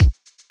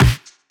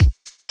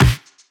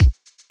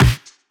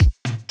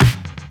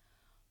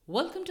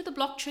Welcome to the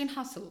Blockchain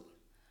Hustle,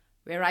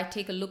 where I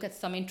take a look at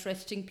some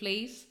interesting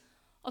plays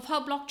of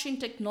how blockchain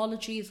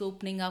technology is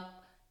opening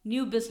up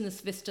new business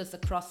vistas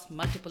across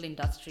multiple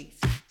industries.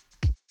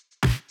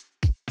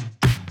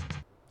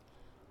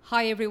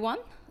 Hi everyone,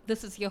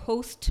 this is your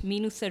host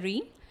Meenu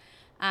Serene,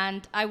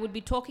 and I would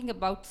be talking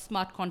about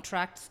smart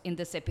contracts in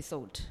this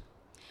episode.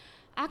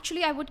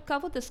 Actually, I would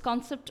cover this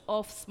concept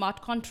of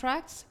smart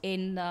contracts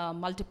in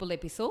multiple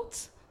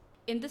episodes.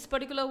 In this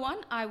particular one,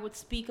 I would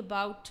speak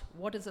about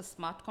what is a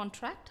smart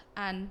contract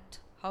and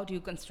how do you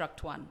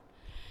construct one.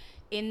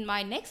 In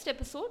my next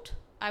episode,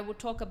 I would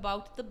talk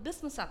about the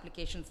business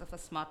applications of a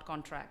smart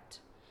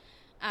contract.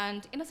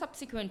 And in a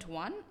subsequent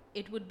one,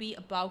 it would be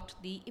about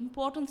the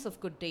importance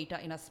of good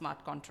data in a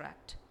smart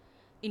contract,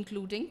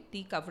 including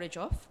the coverage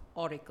of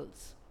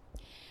oracles.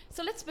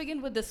 So let's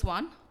begin with this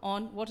one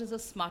on what is a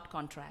smart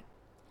contract.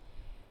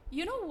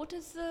 You know what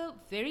is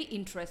very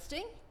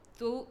interesting,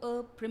 though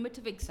a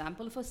primitive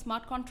example of a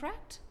smart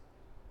contract?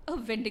 A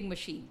vending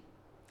machine.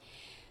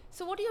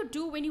 So, what do you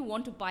do when you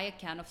want to buy a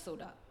can of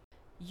soda?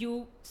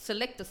 You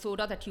select the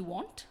soda that you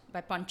want by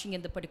punching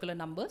in the particular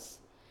numbers,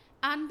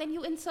 and then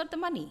you insert the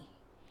money.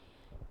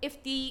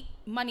 If the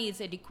money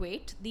is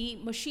adequate, the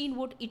machine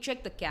would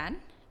eject the can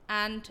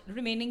and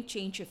remaining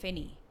change, if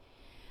any.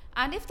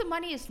 And if the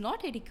money is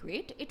not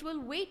adequate, it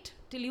will wait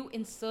till you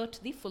insert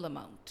the full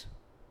amount.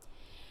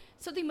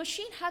 So the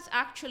machine has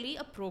actually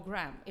a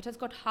program. It has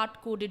got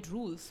hard-coded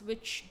rules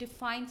which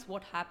defines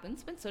what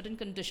happens when certain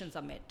conditions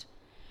are met.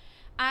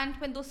 And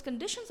when those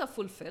conditions are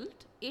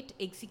fulfilled, it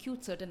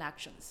executes certain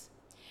actions.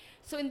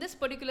 So in this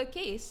particular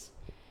case,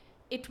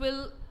 it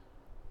will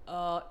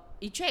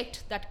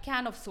eject that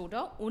can of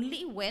soda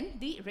only when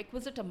the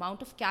requisite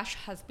amount of cash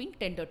has been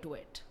tendered to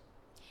it.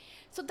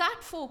 So that,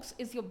 folks,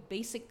 is your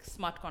basic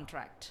smart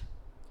contract.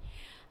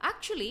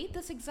 Actually,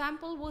 this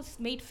example was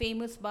made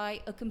famous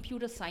by a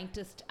computer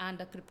scientist and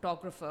a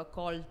cryptographer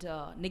called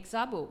Nick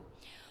Szabo,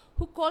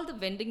 who called the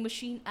vending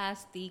machine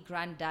as the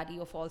granddaddy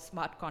of all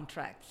smart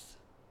contracts.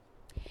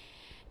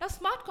 Now,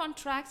 smart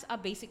contracts are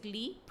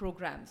basically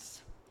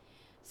programs.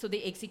 So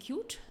they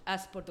execute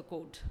as per the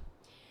code.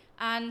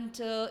 And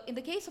in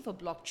the case of a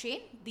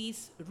blockchain,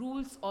 these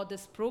rules or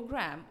this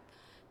program,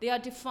 they are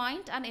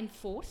defined and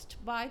enforced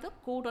by the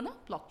code on a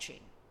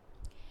blockchain.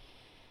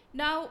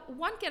 Now,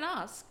 one can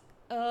ask,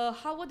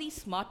 how are these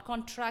smart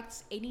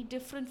contracts any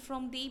different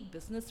from the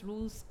business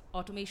rules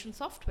automation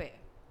software?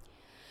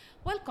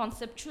 Well,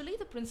 conceptually,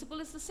 the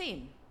principle is the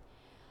same.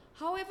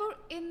 However,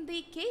 in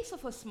the case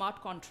of a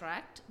smart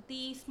contract,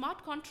 the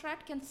smart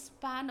contract can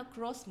span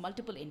across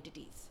multiple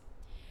entities.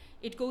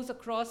 It goes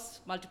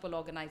across multiple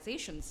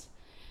organizations.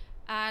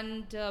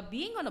 And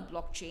being on a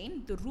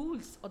blockchain, the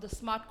rules of the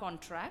smart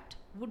contract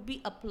would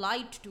be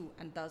applied to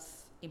and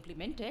thus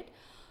implemented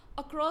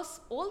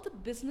across all the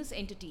business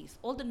entities,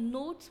 all the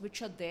nodes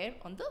which are there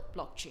on the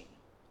blockchain.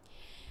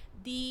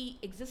 The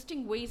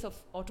existing ways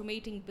of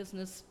automating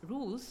business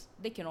rules,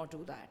 they cannot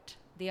do that.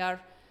 They are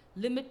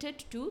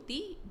limited to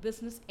the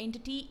business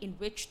entity in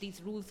which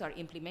these rules are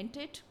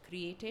implemented,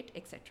 created,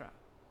 etc.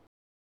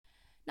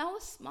 Now,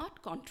 a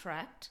smart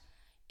contract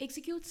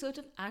executes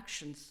certain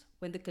actions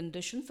when the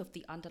conditions of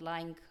the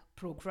underlying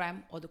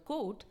program or the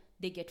code,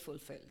 they get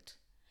fulfilled.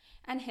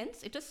 And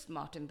hence, it is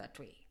smart in that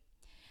way.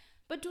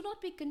 But do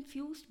not be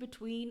confused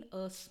between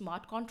a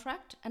smart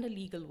contract and a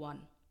legal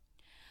one.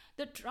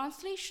 The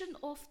translation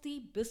of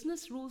the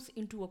business rules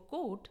into a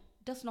code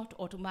does not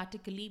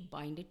automatically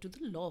bind it to the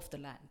law of the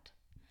land.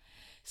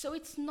 So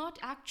it's not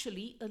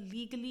actually a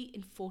legally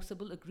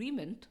enforceable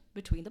agreement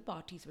between the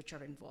parties which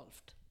are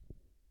involved.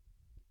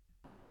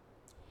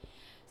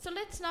 So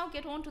let's now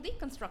get on to the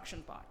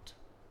construction part.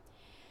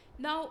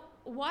 Now,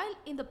 while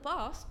in the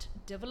past,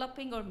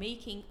 developing or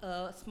making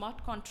a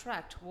smart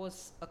contract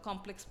was a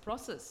complex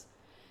process,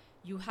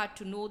 you had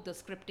to know the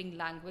scripting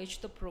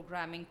language, the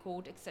programming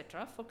code,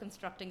 etc. for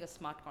constructing a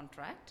smart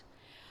contract.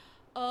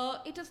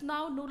 It is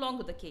now no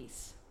longer the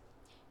case.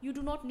 You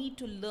do not need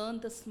to learn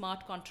the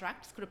smart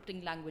contract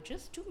scripting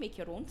languages to make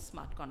your own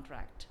smart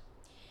contract.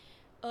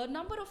 A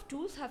number of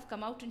tools have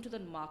come out into the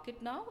market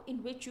now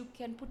in which you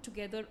can put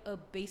together a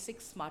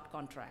basic smart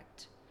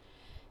contract.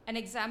 An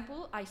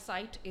example I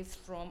cite is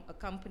from a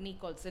company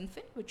called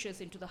Zinfin, which is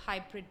into the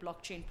hybrid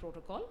blockchain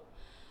protocol.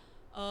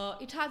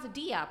 It has a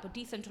DApp, a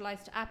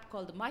decentralized app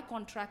called the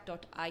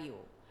mycontract.io,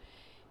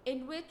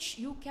 in which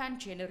you can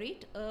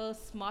generate a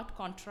smart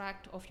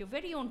contract of your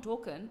very own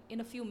token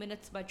in a few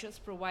minutes by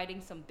just providing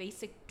some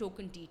basic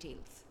token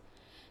details.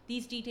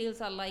 These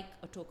details are like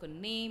a token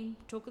name,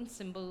 token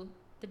symbol,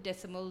 the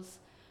decimals,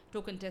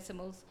 token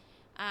decimals,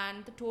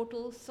 and the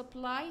total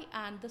supply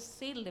and the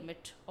sale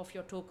limit of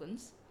your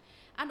tokens.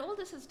 And all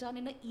this is done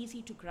in an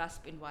easy to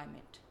grasp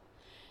environment.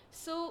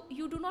 So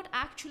you do not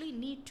actually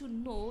need to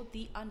know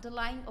the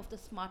underlying of the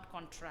smart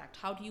contract,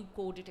 how do you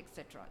code it,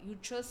 etc. You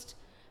just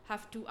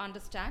have to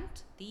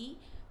understand the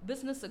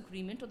business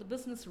agreement or the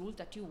business rules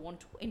that you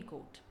want to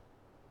encode.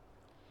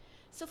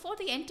 So for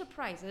the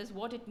enterprises,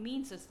 what it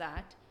means is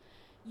that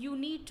you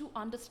need to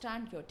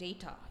understand your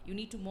data. You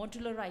need to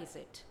modularize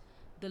it,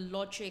 the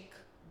logic,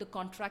 the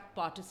contract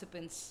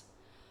participants,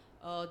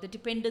 the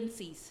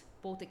dependencies,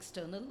 both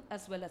external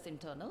as well as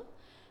internal,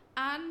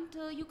 and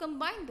you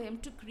combine them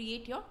to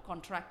create your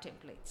contract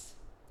templates.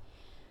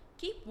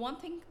 Keep one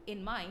thing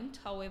in mind,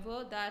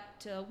 however,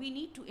 that we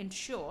need to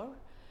ensure,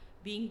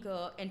 being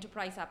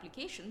enterprise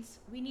applications,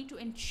 we need to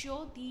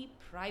ensure the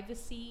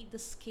privacy, the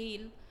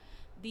scale,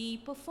 the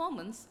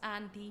performance,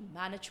 and the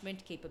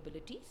management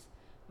capabilities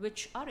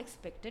which are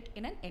expected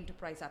in an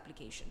enterprise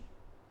application.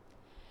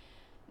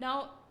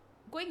 Now,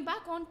 going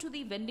back on to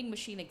the vending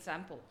machine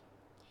example,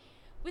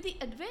 with the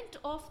advent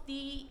of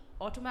the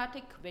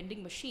automatic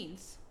vending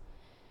machines,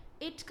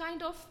 it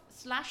kind of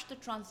slashed the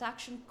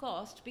transaction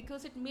cost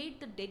because it made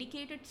the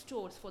dedicated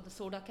stores for the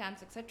soda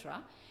cans,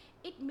 etc.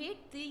 It made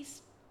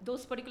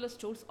those particular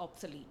stores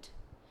obsolete.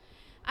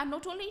 And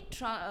not only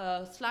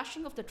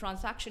slashing of the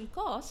transaction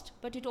cost,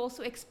 but it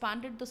also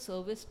expanded the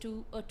service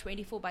to a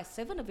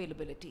 24/7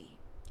 availability,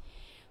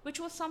 which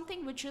was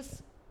something which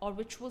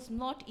was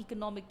not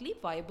economically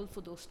viable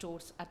for those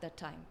stores at that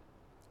time.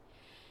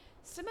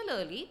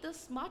 Similarly, the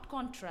smart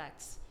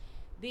contracts,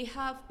 they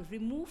have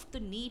removed the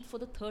need for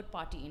the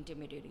third-party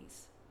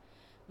intermediaries,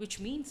 which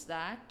means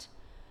that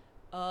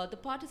the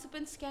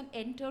participants can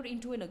enter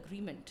into an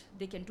agreement.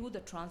 They can do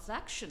the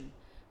transaction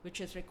which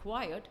is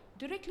required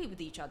directly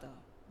with each other.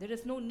 There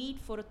is no need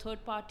for a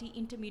third-party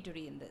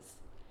intermediary in this,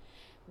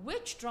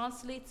 which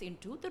translates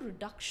into the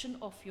reduction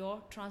of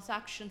your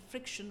transaction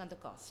friction and the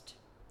cost.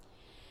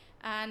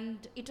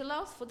 And it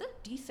allows for the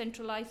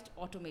decentralized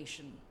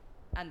automation.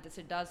 And this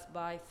it does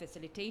by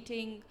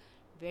facilitating,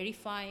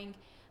 verifying,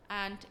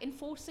 and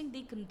enforcing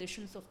the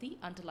conditions of the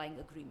underlying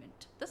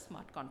agreement, the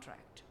smart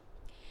contract.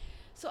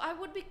 So I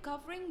would be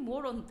covering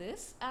more on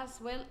this as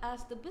well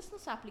as the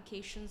business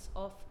applications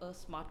of a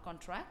smart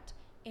contract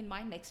in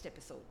my next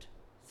episode.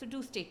 So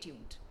do stay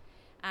tuned.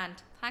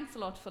 And thanks a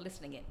lot for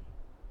listening in.